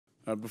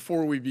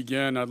Before we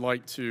begin, I'd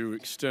like to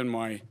extend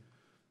my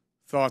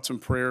thoughts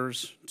and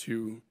prayers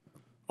to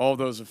all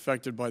those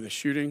affected by the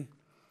shooting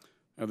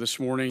this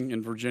morning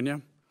in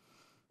Virginia.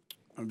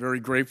 I'm very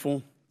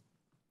grateful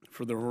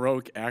for the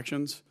heroic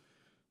actions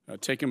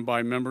taken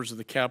by members of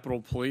the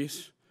Capitol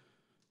Police,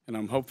 and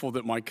I'm hopeful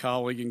that my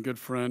colleague and good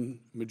friend,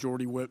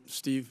 Majority Whip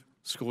Steve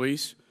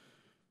Scalise,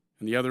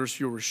 and the others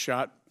who were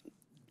shot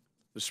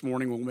this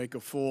morning will make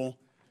a full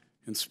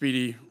and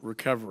speedy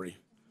recovery.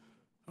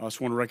 I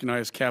also want to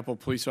recognize Capitol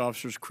Police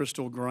Officers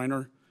Crystal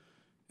Griner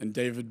and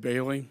David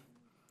Bailey,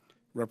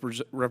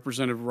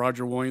 Representative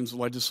Roger Williams,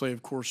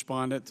 legislative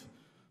correspondent,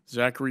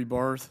 Zachary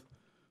Barth,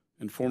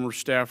 and former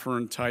staffer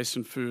and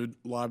Tyson Food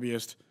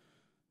lobbyist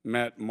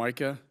Matt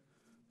Micah.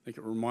 I think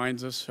it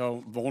reminds us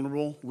how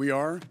vulnerable we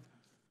are,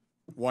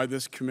 why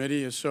this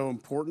committee is so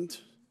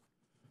important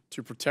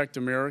to protect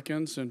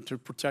Americans and to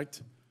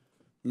protect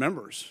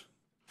members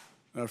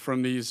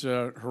from these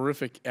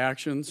horrific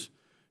actions.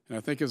 And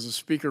I think as the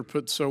speaker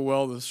put so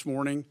well this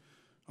morning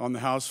on the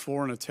House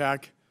floor, an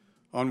attack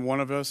on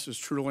one of us is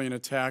truly an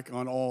attack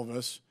on all of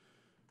us.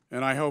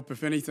 And I hope,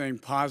 if anything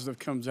positive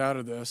comes out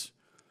of this,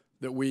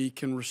 that we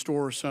can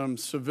restore some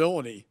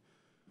civility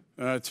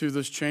to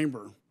this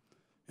chamber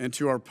and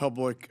to our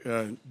public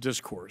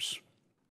discourse.